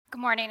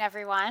morning,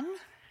 everyone.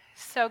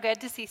 So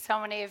good to see so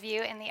many of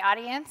you in the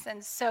audience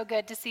and so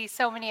good to see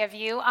so many of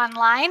you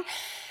online.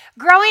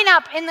 Growing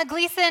up in the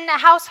Gleeson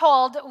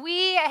household,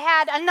 we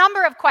had a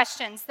number of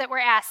questions that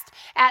were asked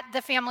at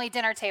the family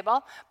dinner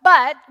table,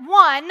 but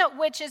one,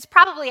 which is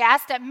probably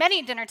asked at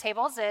many dinner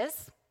tables,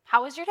 is,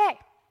 how was your day?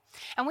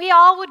 And we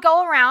all would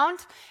go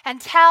around and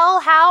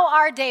tell how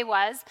our day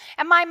was,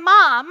 and my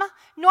mom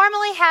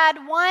normally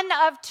had one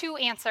of two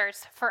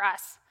answers for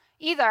us.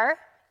 Either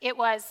it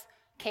was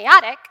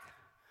chaotic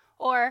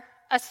or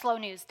a slow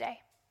news day.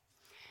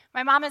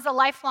 My mom is a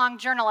lifelong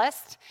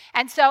journalist,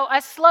 and so a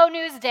slow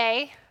news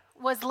day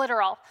was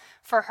literal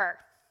for her.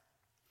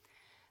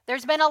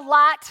 There's been a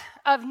lot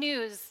of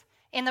news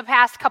in the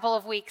past couple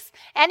of weeks,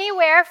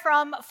 anywhere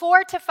from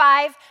 4 to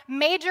 5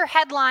 major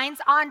headlines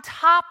on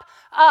top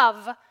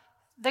of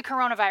the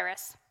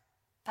coronavirus.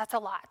 That's a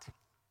lot.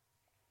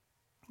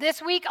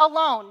 This week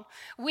alone,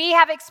 we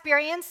have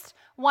experienced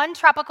one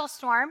tropical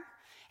storm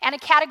and a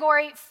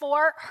Category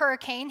 4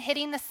 hurricane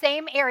hitting the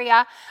same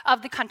area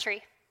of the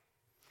country.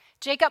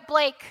 Jacob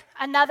Blake,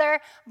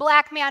 another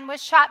black man,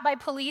 was shot by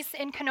police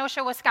in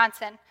Kenosha,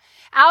 Wisconsin.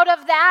 Out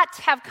of that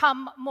have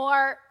come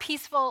more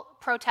peaceful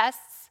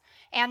protests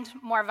and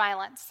more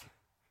violence.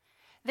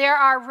 There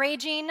are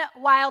raging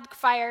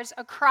wildfires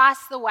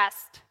across the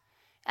West,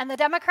 and the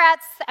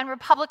Democrats and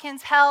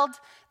Republicans held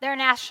their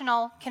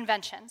national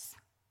conventions.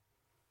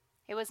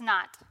 It was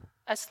not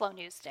a slow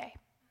news day.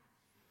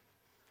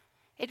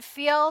 It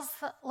feels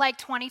like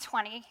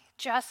 2020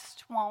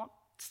 just won't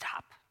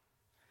stop.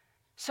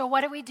 So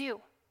what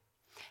do?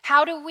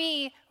 How do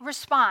we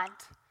respond?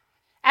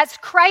 As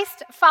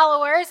Christ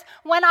followers,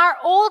 when our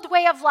old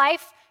way of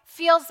life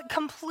feels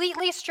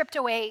completely stripped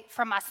away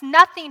from us,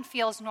 nothing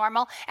feels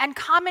normal, and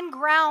common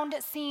ground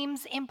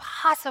seems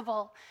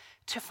impossible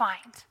to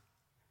find.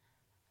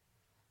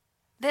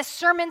 This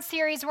sermon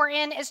series we're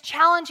in is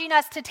challenging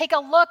us to take a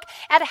look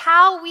at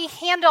how we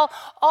handle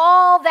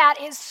all that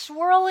is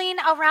swirling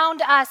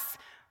around us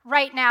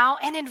right now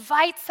and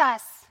invites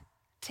us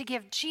to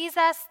give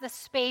Jesus the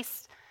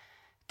space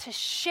to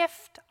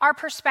shift our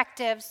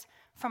perspectives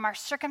from our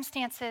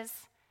circumstances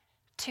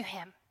to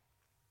Him.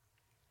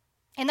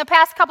 In the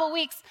past couple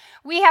weeks,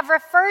 we have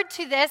referred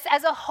to this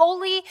as a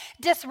holy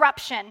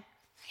disruption.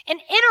 An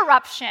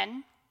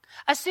interruption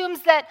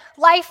assumes that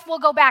life will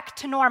go back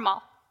to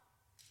normal.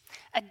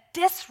 A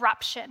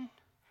disruption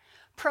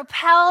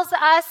propels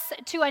us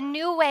to a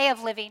new way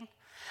of living,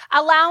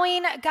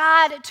 allowing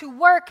God to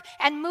work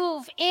and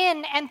move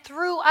in and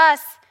through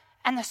us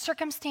and the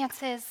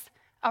circumstances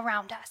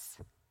around us.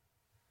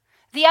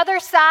 The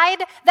other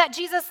side that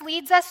Jesus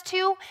leads us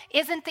to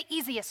isn't the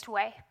easiest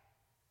way,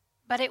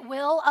 but it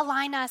will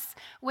align us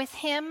with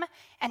Him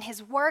and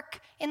His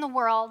work in the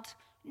world,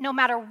 no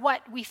matter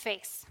what we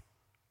face.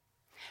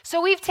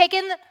 So we've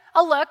taken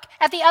a look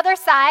at the other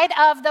side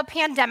of the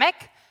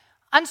pandemic: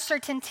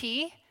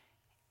 uncertainty,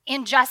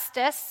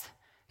 injustice,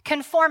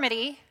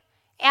 conformity,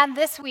 and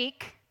this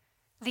week,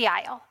 the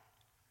aisle.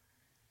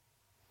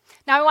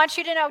 Now, I want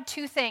you to know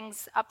two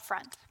things up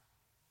front.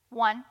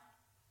 One,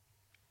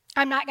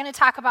 I'm not going to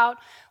talk about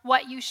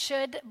what you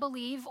should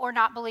believe or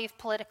not believe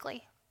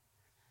politically.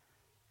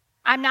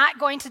 I'm not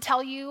going to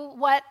tell you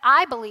what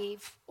I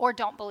believe or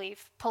don't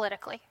believe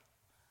politically.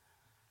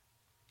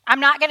 I'm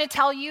not going to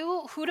tell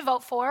you who to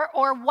vote for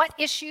or what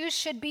issues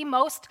should be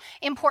most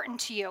important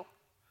to you.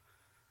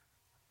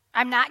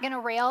 I'm not going to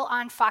rail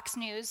on Fox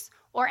News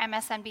or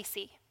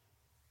MSNBC.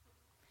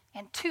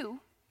 And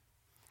two,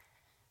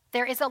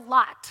 there is a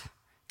lot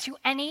to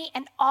any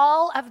and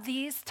all of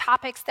these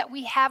topics that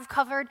we have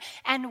covered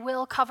and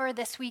will cover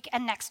this week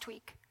and next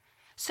week.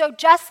 So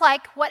just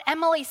like what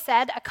Emily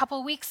said a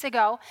couple weeks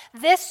ago,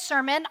 this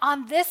sermon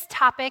on this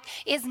topic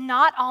is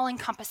not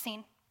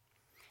all-encompassing.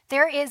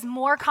 There is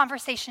more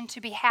conversation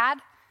to be had,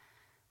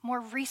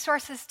 more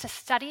resources to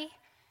study,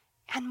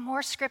 and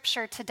more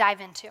scripture to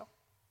dive into.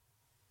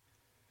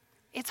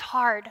 It's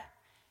hard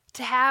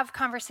to have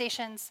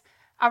conversations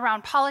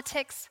around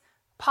politics,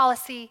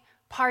 policy,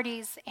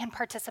 parties, and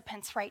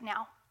participants right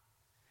now.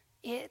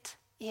 It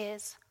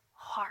is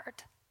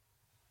hard.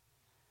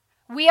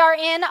 We are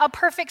in a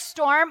perfect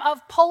storm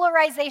of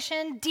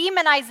polarization,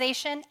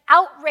 demonization,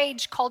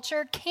 outrage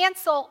culture,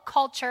 cancel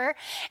culture,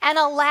 and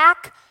a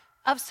lack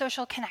of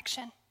social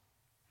connection.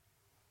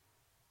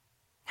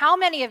 How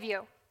many of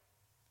you,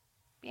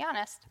 be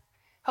honest,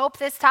 hope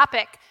this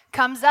topic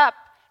comes up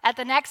at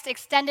the next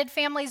extended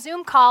family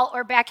Zoom call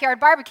or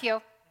backyard barbecue?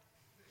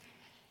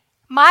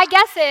 My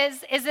guess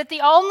is that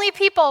the only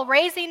people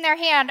raising their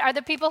hand are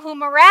the people who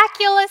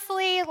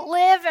miraculously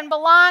live and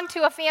belong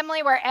to a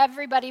family where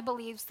everybody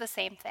believes the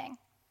same thing.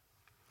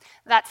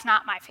 That's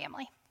not my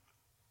family.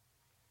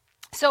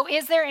 So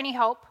is there any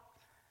hope?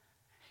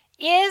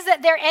 Is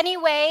there any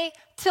way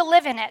to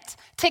live in it,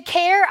 to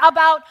care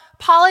about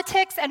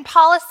politics and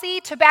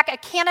policy, to back a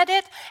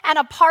candidate and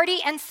a party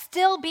and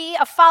still be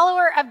a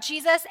follower of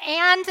Jesus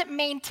and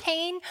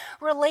maintain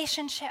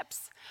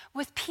relationships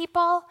with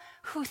people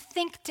who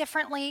think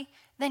differently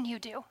than you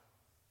do?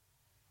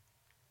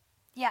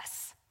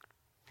 Yes.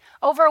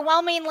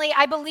 Overwhelmingly,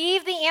 I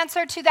believe the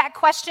answer to that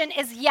question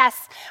is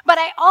yes, but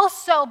I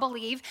also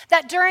believe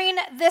that during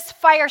this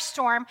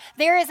firestorm,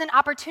 there is an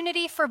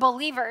opportunity for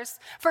believers,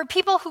 for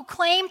people who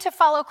claim to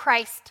follow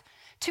Christ,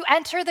 to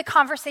enter the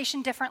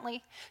conversation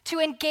differently, to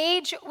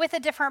engage with a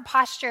different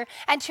posture,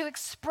 and to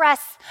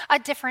express a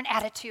different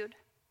attitude.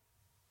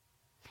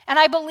 And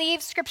I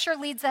believe Scripture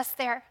leads us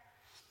there.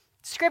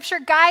 Scripture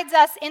guides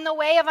us in the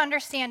way of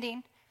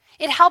understanding.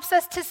 It helps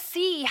us to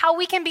see how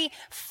we can be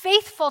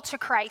faithful to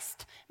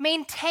Christ,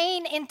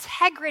 maintain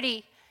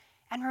integrity,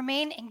 and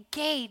remain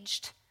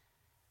engaged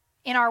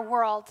in our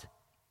world,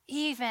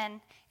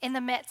 even in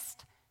the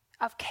midst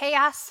of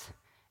chaos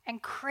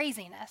and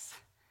craziness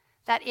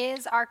that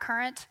is our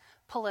current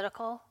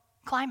political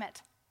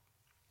climate.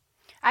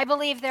 I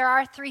believe there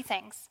are three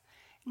things,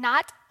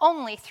 not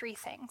only three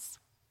things,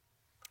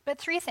 but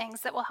three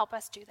things that will help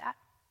us do that.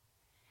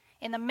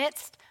 In the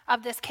midst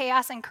of this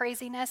chaos and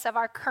craziness of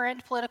our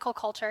current political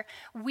culture,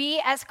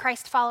 we as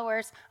Christ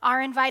followers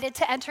are invited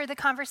to enter the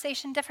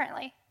conversation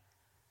differently.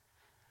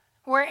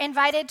 We're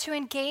invited to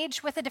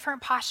engage with a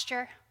different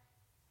posture,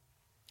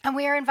 and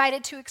we are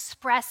invited to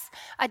express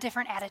a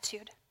different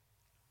attitude.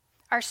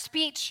 Our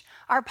speech,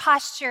 our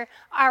posture,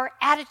 our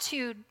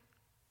attitude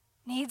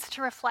needs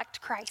to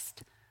reflect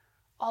Christ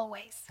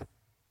always,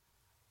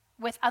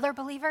 with other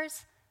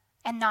believers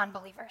and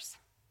non-believers.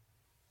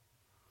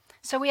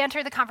 So we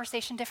enter the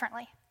conversation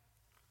differently.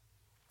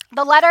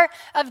 The letter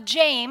of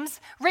James,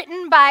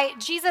 written by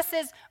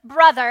Jesus'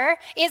 brother,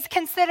 is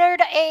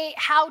considered a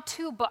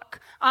how-to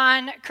book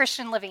on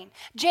Christian living.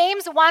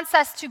 James wants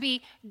us to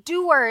be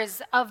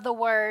doers of the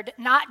word,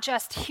 not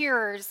just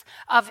hearers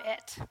of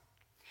it.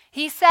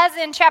 He says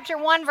in chapter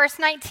 1, verse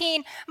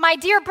 19, "My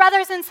dear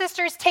brothers and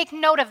sisters, take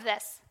note of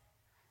this.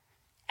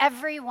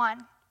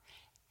 Everyone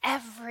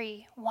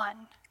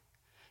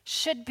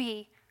should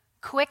be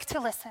quick to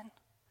listen,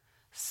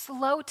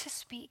 slow to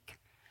speak,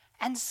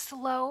 and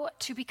slow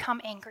to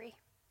become angry."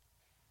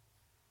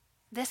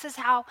 This is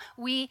how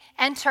we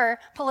enter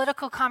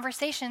political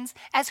conversations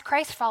as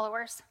Christ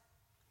followers.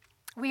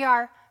 We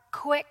are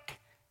quick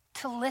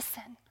to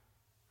listen,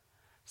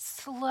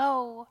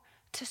 slow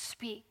to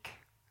speak,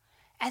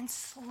 and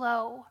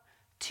slow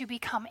to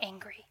become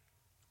angry.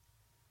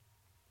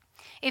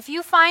 If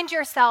you find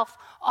yourself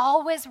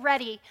always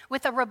ready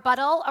with a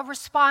rebuttal, a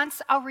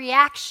response, a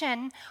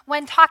reaction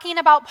when talking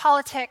about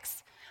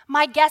politics,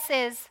 my guess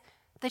is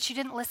that you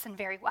didn't listen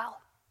very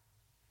well.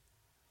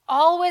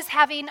 Always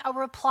having a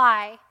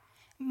reply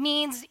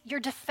means you're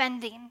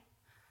defending,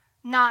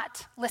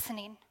 not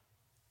listening.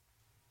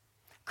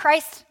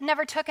 Christ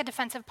never took a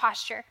defensive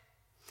posture.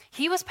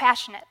 He was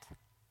passionate,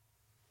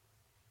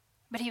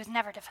 but he was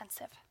never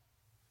defensive.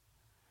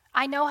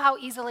 I know how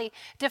easily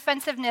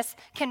defensiveness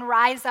can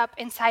rise up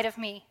inside of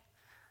me.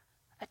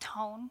 A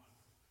tone,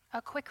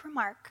 a quick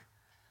remark,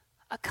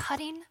 a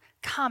cutting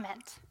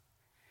comment.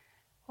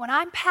 When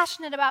I'm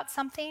passionate about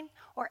something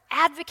or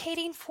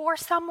advocating for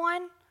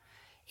someone,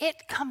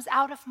 it comes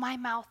out of my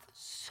mouth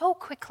so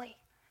quickly.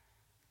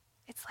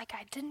 It's like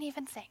I didn't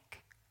even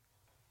think.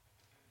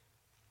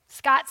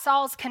 Scott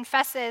Sauls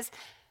confesses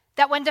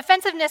that when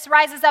defensiveness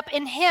rises up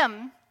in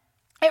him,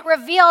 it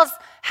reveals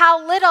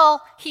how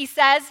little, he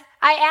says,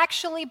 I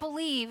actually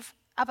believe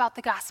about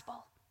the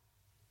gospel.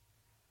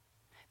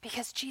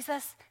 Because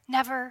Jesus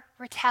never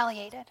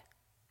retaliated.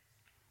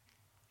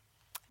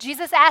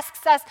 Jesus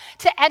asks us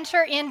to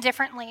enter in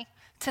differently,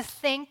 to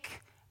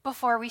think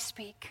before we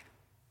speak.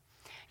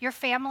 Your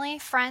family,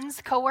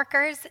 friends,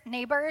 coworkers,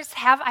 neighbors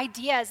have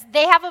ideas.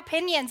 They have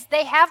opinions.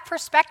 They have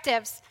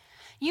perspectives.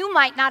 You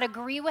might not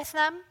agree with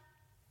them,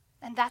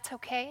 and that's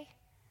okay.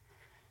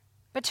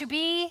 But to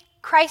be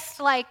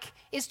Christ-like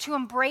is to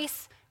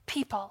embrace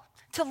people,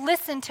 to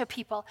listen to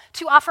people,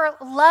 to offer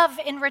love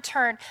in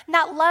return. And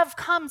that love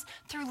comes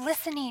through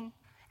listening,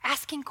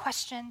 asking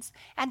questions,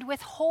 and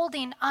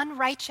withholding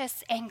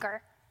unrighteous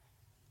anger.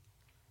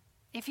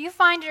 If you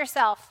find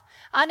yourself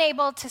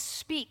unable to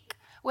speak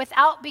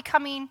without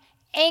becoming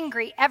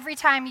angry every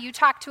time you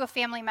talk to a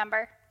family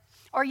member,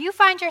 or you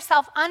find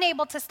yourself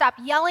unable to stop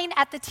yelling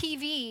at the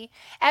TV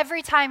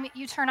every time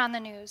you turn on the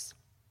news,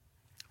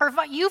 or if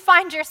you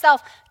find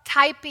yourself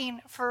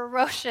typing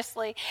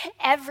ferociously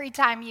every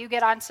time you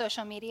get on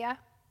social media,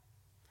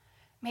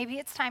 maybe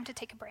it's time to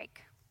take a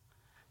break,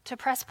 to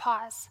press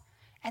pause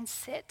and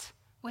sit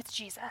with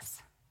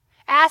Jesus,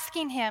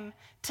 asking him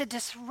to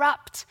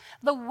disrupt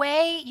the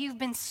way you've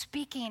been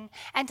speaking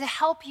and to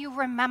help you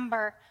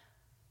remember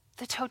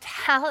the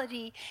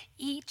totality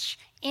each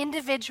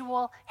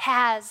individual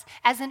has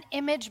as an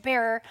image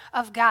bearer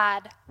of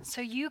God,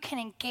 so you can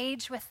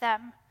engage with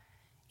them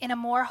in a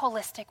more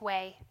holistic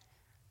way,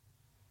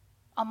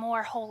 a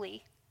more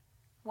holy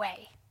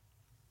way.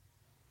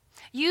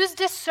 Use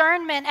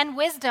discernment and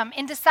wisdom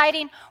in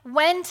deciding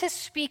when to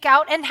speak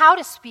out and how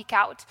to speak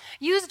out.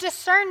 Use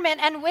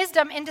discernment and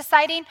wisdom in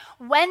deciding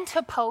when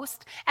to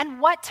post and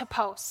what to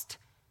post.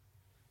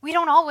 We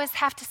don't always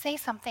have to say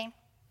something.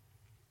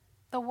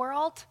 The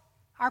world,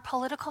 our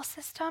political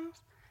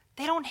systems,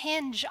 they don't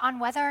hinge on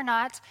whether or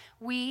not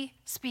we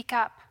speak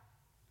up.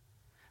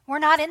 We're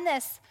not in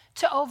this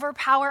to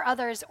overpower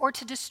others or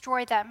to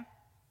destroy them.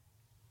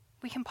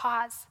 We can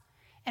pause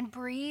and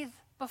breathe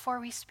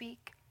before we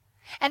speak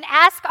and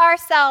ask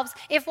ourselves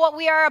if what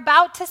we are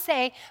about to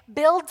say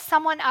builds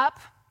someone up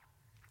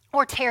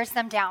or tears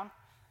them down.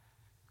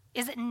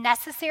 Is it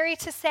necessary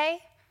to say?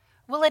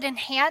 Will it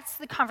enhance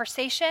the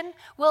conversation?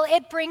 Will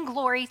it bring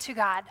glory to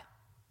God?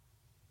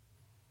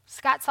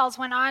 Scott Sauls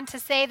went on to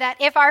say that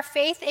if our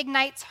faith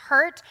ignites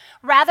hurt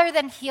rather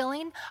than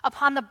healing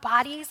upon the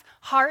bodies,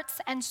 hearts,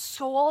 and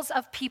souls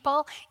of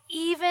people,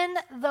 even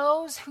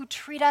those who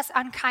treat us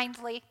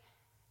unkindly,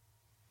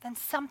 then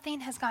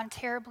something has gone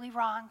terribly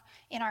wrong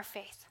in our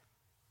faith.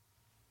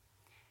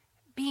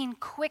 Being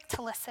quick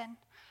to listen,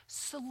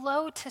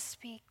 slow to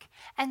speak,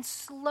 and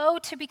slow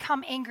to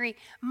become angry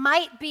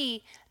might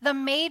be the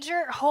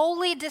major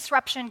holy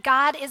disruption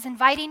God is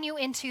inviting you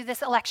into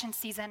this election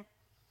season.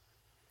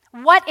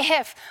 What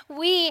if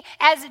we,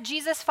 as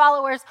Jesus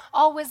followers,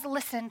 always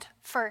listened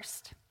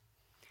first?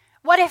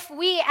 What if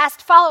we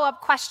asked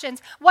follow-up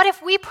questions? What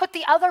if we put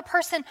the other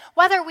person,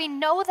 whether we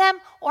know them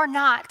or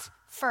not,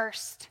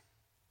 first?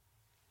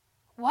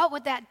 What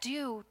would that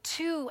do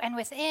to and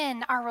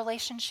within our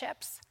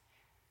relationships?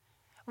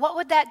 What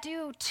would that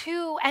do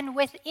to and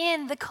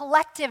within the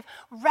collective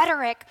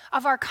rhetoric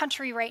of our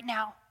country right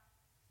now?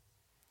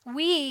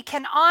 We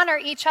can honor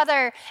each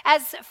other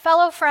as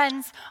fellow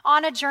friends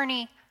on a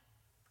journey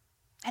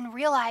and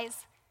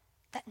realize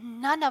that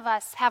none of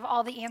us have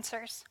all the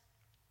answers.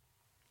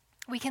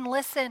 We can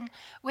listen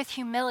with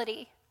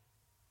humility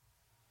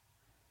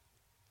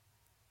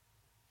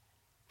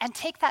and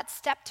take that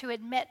step to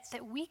admit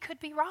that we could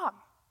be wrong.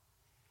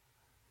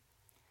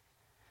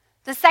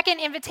 The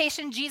second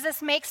invitation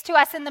Jesus makes to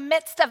us in the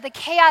midst of the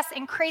chaos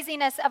and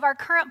craziness of our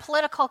current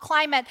political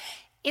climate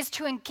is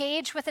to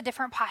engage with a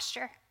different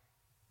posture.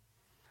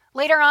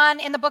 Later on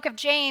in the book of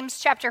James,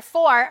 chapter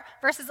 4,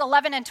 verses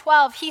 11 and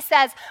 12, he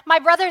says, "My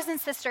brothers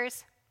and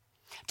sisters,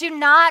 do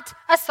not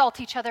assault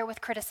each other with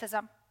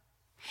criticism.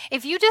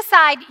 If you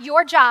decide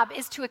your job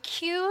is to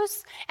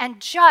accuse and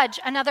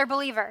judge another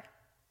believer,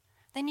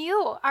 then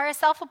you are a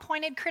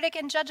self-appointed critic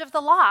and judge of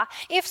the law.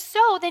 If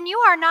so, then you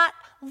are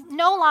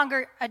no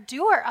longer a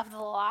doer of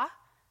the law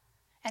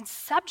and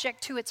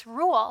subject to its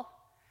rule.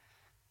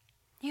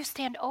 You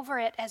stand over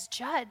it as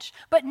judge.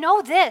 But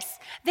know this,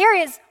 there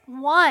is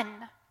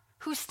one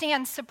who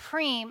stands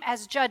supreme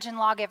as judge and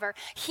lawgiver.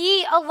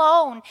 He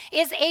alone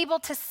is able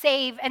to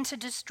save and to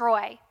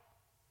destroy.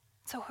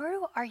 So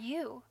who are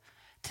you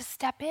to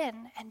step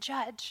in and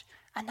judge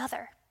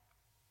another?"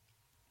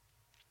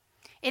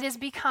 It has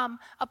become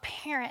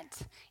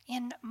apparent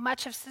in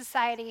much of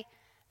society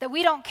that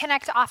we don't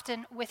connect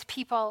often with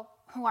people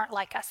who aren't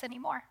like us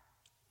anymore.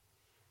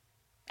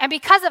 And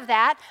because of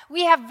that,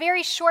 we have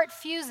very short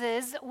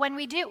fuses when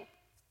we do.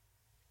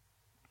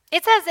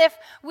 It's as if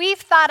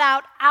we've thought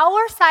out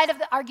our side of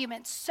the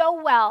argument so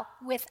well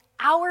with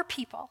our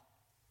people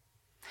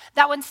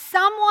that when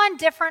someone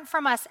different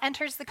from us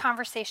enters the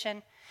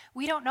conversation,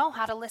 we don't know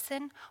how to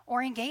listen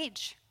or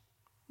engage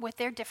with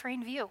their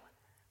differing view.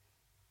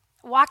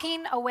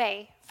 Walking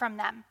away from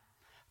them,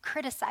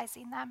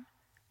 criticizing them,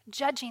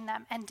 judging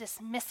them, and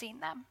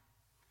dismissing them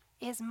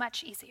is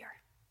much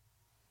easier.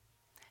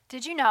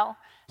 Did you know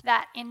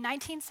that in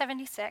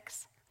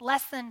 1976,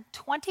 less than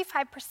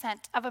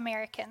 25% of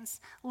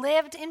Americans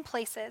lived in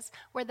places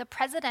where the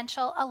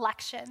presidential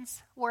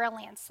elections were a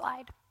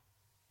landslide,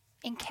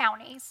 in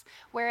counties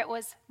where it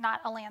was not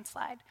a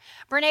landslide?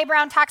 Brene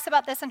Brown talks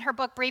about this in her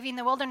book, Braving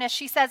the Wilderness.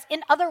 She says,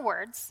 in other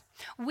words,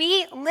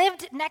 we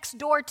lived next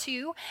door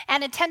to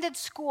and attended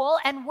school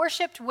and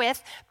worshiped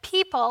with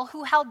people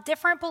who held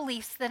different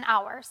beliefs than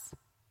ours.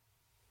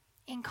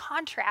 In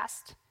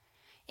contrast,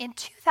 in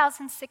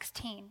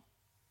 2016,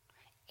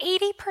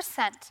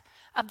 80%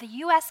 of the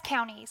U.S.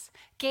 counties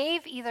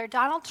gave either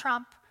Donald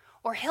Trump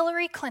or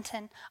Hillary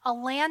Clinton a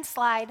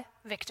landslide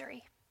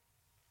victory.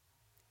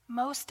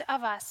 Most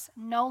of us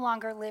no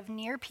longer live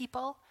near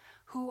people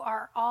who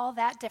are all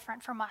that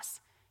different from us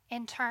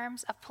in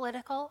terms of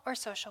political or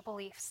social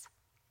beliefs.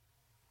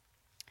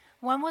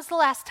 When was the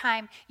last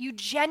time you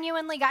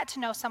genuinely got to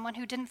know someone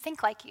who didn't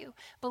think like you,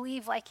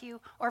 believe like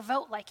you, or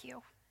vote like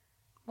you?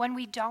 When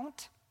we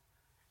don't,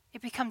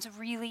 it becomes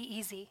really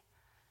easy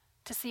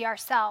to see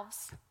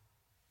ourselves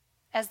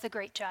as the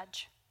great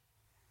judge.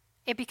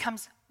 It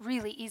becomes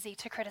really easy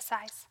to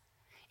criticize.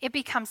 It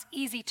becomes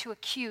easy to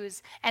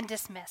accuse and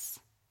dismiss.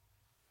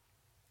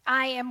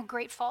 I am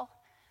grateful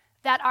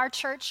that our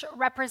church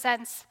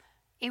represents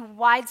a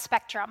wide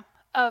spectrum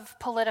of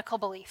political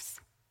beliefs.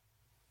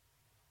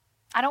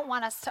 I don't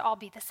want us to all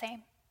be the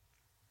same.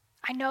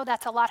 I know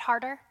that's a lot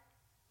harder.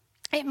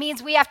 It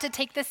means we have to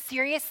take this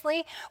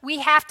seriously. We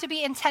have to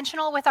be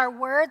intentional with our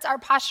words, our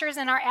postures,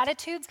 and our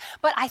attitudes,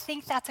 but I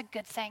think that's a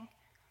good thing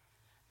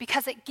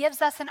because it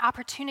gives us an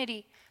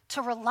opportunity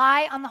to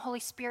rely on the Holy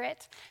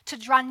Spirit, to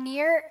draw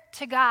near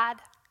to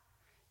God,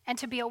 and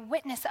to be a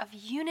witness of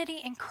unity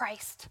in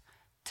Christ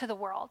to the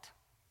world.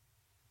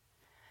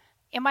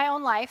 In my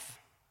own life,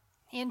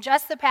 in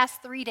just the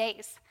past 3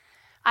 days,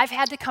 I've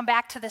had to come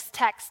back to this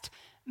text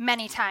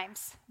many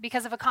times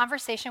because of a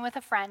conversation with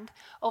a friend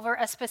over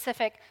a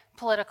specific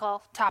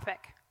political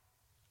topic.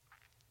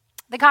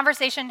 The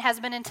conversation has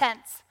been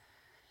intense.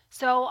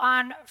 So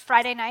on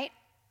Friday night,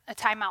 a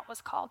timeout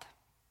was called,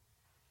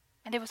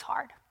 and it was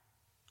hard.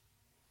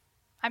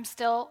 I'm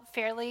still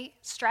fairly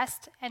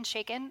stressed and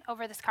shaken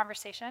over this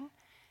conversation,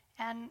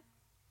 and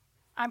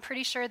I'm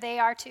pretty sure they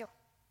are too.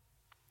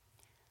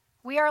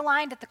 We are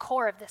aligned at the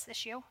core of this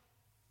issue,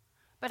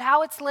 but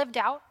how it's lived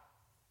out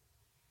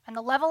and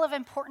the level of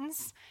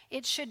importance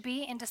it should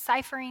be in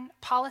deciphering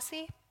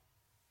policy,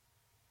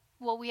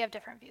 well, we have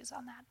different views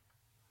on that.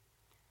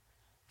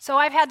 So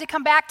I've had to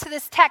come back to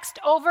this text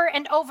over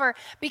and over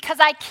because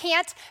I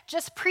can't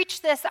just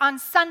preach this on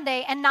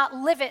Sunday and not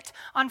live it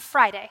on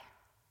Friday.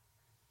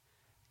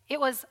 It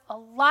was a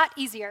lot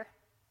easier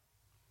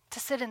to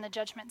sit in the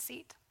judgment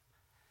seat,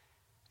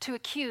 to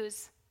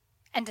accuse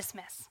and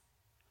dismiss.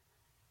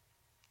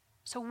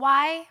 So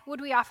why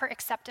would we offer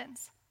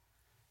acceptance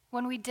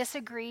when we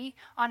disagree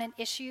on an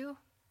issue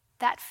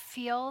that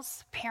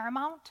feels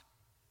paramount?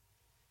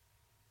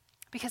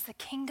 Because the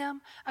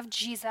kingdom of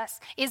Jesus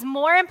is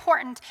more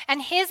important,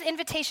 and his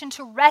invitation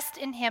to rest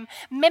in him,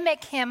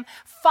 mimic him,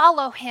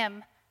 follow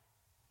him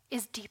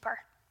is deeper.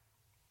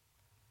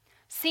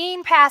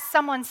 Seeing past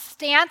someone's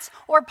stance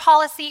or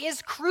policy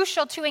is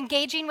crucial to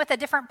engaging with a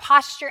different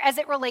posture as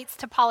it relates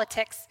to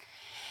politics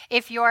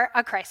if you're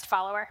a Christ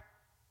follower.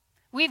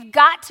 We've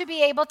got to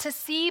be able to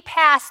see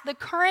past the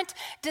current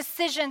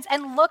decisions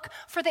and look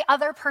for the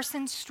other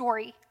person's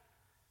story.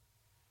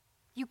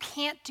 You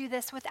can't do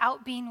this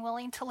without being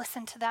willing to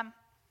listen to them.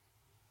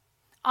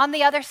 On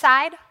the other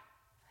side,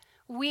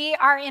 we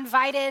are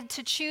invited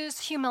to choose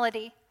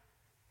humility,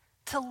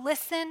 to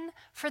listen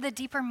for the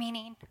deeper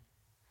meaning,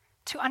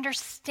 to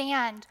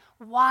understand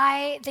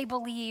why they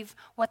believe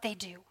what they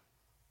do.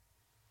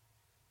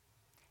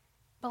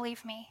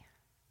 Believe me,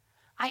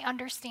 I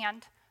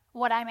understand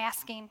what I'm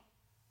asking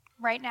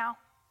right now,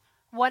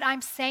 what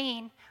I'm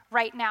saying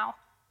right now.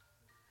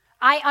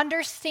 I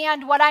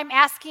understand what I'm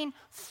asking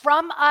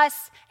from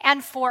us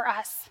and for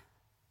us.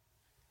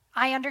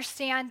 I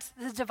understand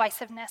the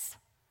divisiveness.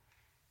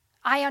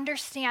 I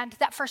understand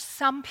that for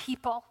some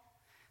people,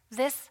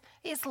 this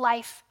is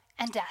life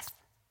and death.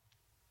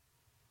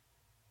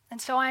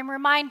 And so I'm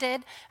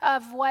reminded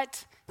of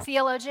what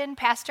theologian,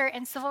 pastor,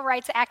 and civil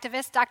rights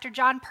activist Dr.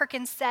 John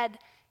Perkins said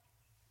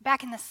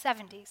back in the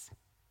 70s.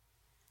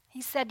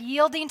 He said,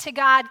 yielding to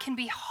God can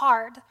be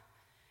hard,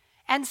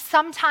 and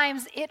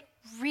sometimes it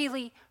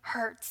really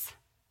hurts,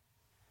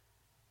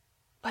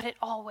 but it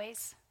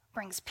always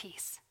brings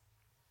peace.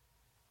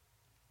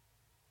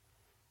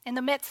 In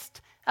the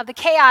midst of the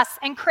chaos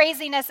and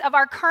craziness of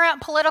our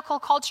current political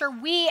culture,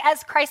 we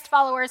as Christ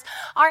followers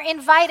are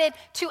invited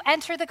to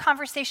enter the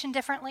conversation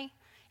differently,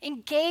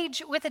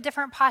 engage with a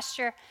different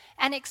posture,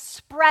 and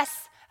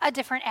express a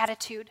different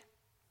attitude.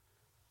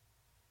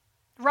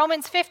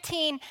 Romans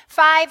 15,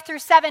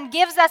 5-7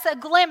 gives us a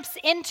glimpse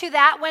into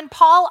that when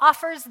Paul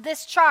offers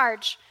this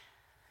charge.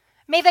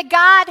 May the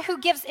God who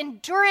gives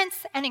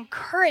endurance and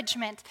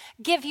encouragement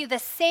give you the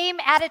same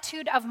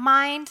attitude of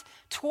mind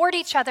toward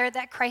each other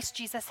that Christ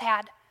Jesus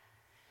had,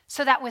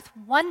 so that with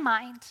one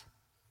mind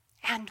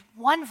and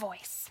one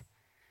voice,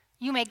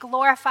 you may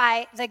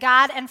glorify the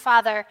God and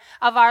Father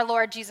of our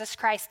Lord Jesus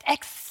Christ.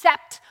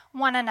 Accept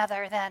one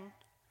another then,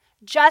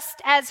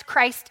 just as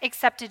Christ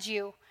accepted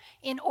you,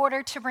 in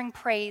order to bring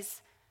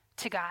praise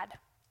to God.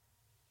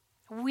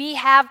 We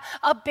have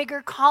a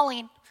bigger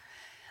calling.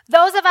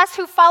 Those of us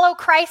who follow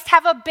Christ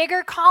have a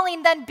bigger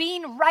calling than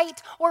being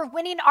right or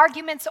winning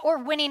arguments or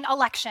winning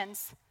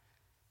elections.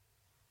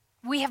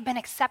 We have been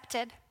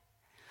accepted.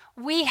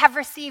 We have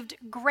received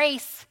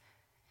grace.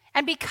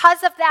 And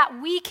because of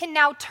that, we can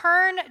now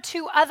turn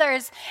to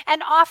others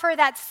and offer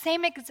that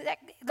same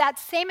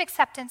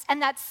acceptance and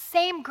that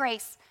same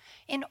grace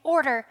in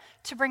order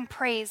to bring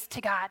praise to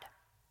God.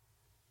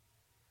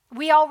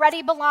 We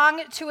already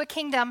belong to a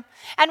kingdom,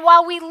 and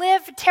while we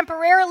live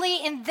temporarily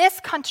in this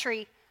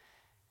country,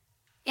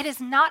 it is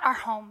not our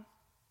home,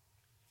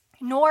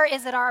 nor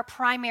is it our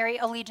primary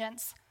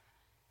allegiance.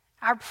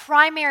 Our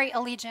primary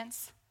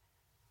allegiance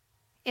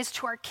is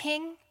to our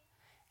King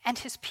and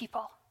his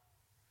people.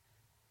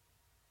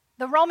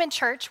 The Roman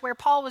church, where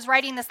Paul was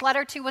writing this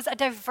letter to, was a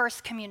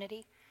diverse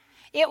community.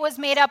 It was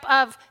made up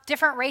of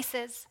different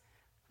races,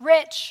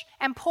 rich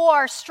and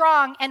poor,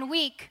 strong and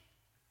weak.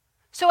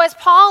 So as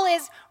Paul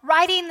is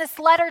writing this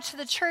letter to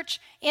the church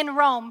in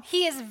Rome,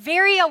 he is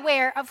very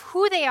aware of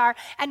who they are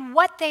and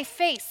what they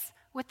face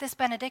with this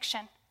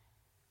benediction.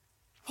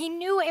 He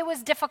knew it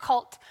was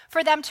difficult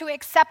for them to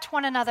accept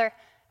one another,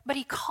 but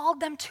he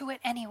called them to it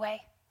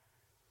anyway.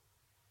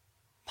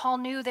 Paul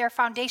knew their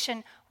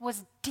foundation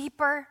was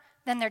deeper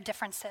than their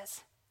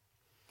differences.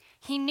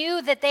 He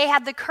knew that they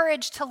had the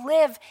courage to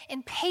live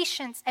in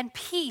patience and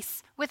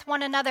peace with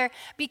one another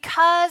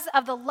because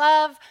of the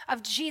love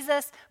of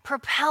Jesus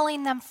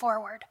propelling them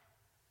forward.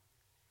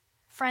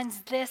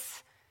 Friends,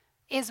 this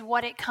is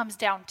what it comes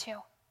down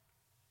to.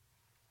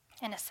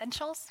 In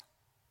essentials,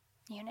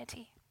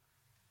 unity.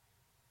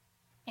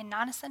 In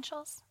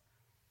non-essentials,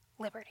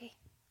 liberty.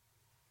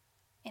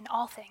 In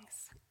all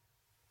things,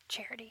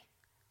 charity.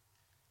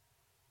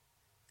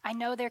 I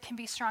know there can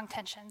be strong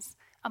tensions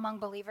among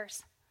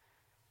believers,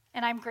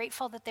 and I'm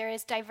grateful that there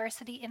is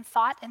diversity in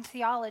thought and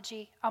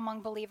theology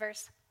among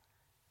believers.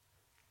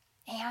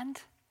 And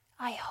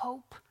I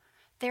hope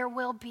there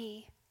will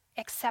be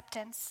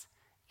acceptance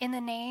in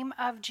the name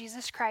of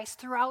Jesus Christ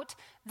throughout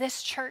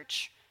this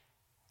church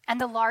and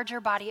the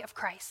larger body of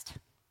Christ.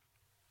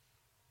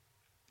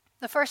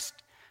 The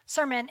first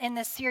sermon in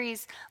this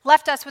series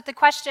left us with the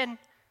question,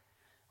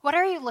 what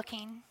are you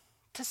looking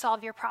to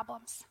solve your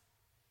problems?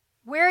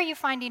 Where are you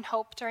finding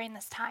hope during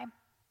this time?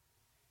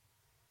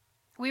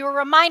 We were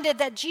reminded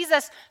that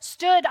Jesus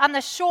stood on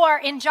the shore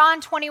in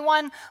John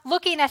 21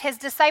 looking at his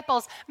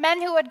disciples,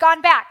 men who had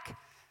gone back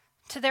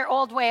to their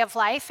old way of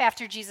life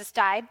after Jesus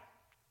died,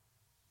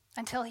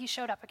 until he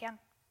showed up again.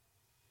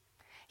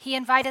 He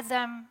invited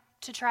them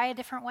to try a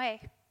different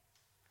way,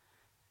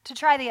 to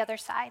try the other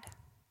side,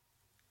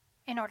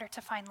 in order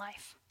to find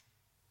life.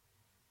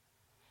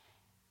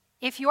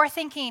 If you're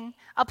thinking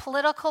a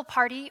political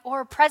party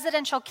or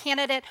presidential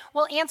candidate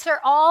will answer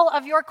all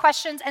of your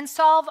questions and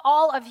solve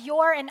all of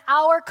your and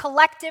our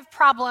collective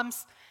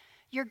problems,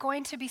 you're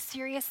going to be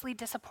seriously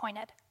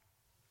disappointed.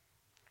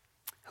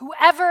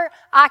 Whoever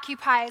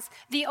occupies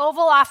the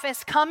Oval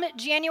Office come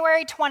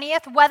January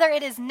 20th, whether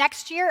it is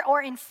next year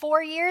or in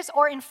 4 years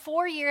or in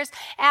 4 years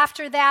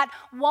after that,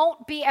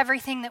 won't be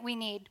everything that we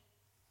need.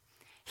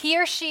 He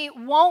or she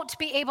won't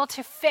be able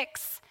to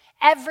fix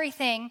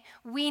everything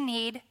we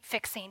need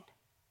fixing.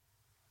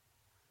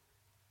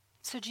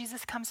 So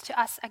Jesus comes to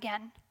us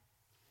again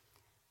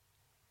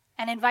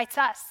and invites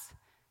us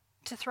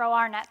to throw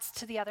our nets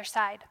to the other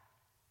side.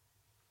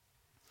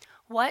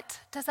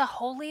 What does a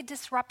holy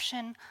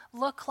disruption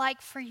look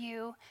like for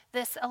you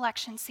this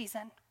election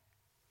season?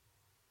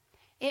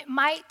 It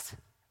might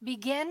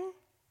begin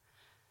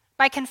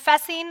by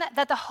confessing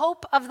that the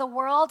hope of the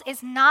world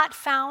is not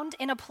found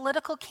in a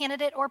political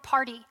candidate or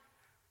party.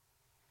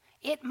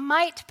 It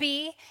might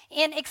be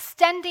in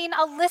extending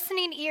a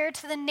listening ear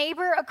to the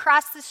neighbor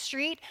across the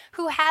street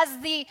who has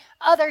the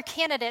other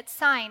candidate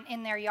sign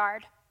in their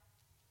yard.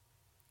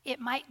 It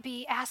might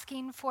be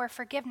asking for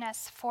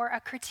forgiveness for a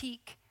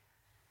critique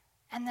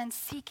and then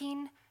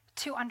seeking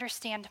to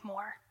understand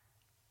more.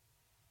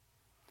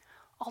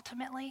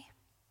 Ultimately,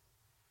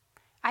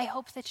 I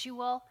hope that you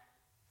will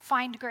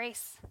find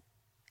grace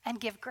and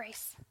give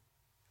grace.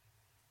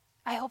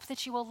 I hope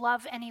that you will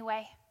love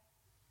anyway,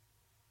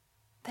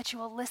 that you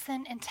will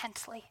listen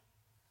intently,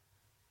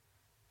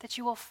 that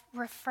you will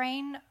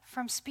refrain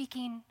from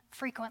speaking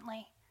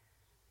frequently,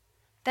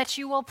 that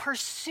you will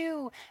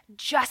pursue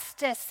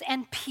justice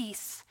and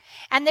peace,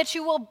 and that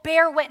you will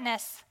bear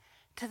witness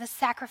to the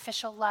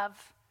sacrificial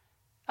love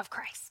of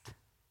Christ.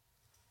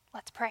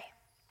 Let's pray.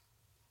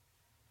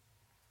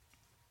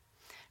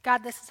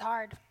 God, this is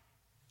hard.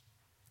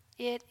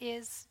 It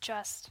is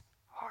just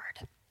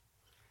hard.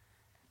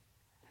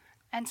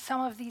 And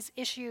some of these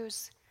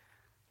issues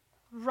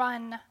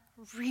run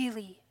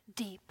really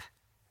deep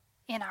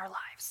in our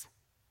lives.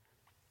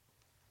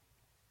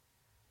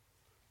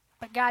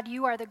 But God,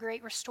 you are the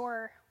great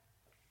restorer.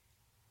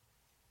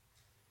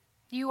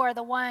 You are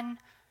the one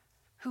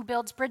who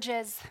builds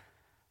bridges.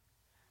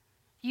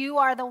 You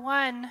are the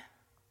one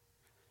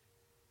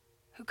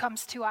who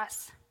comes to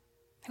us,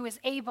 who is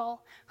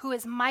able, who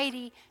is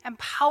mighty and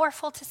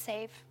powerful to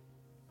save.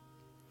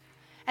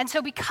 And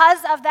so because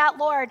of that,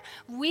 Lord,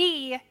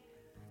 we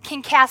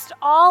can cast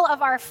all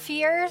of our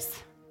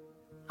fears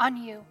on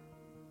you.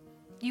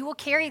 You will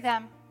carry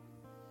them.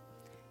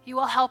 You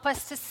will help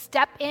us to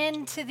step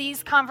into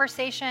these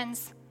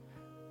conversations,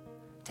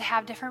 to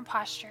have different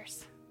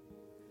postures,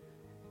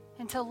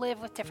 and to live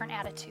with different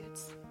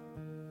attitudes.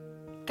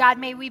 God,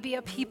 may we be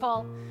a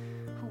people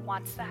who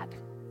wants that.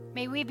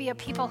 May we be a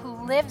people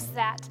who lives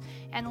that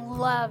and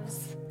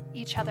loves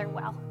each other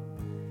well.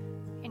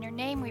 In your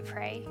name we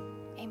pray,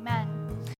 amen.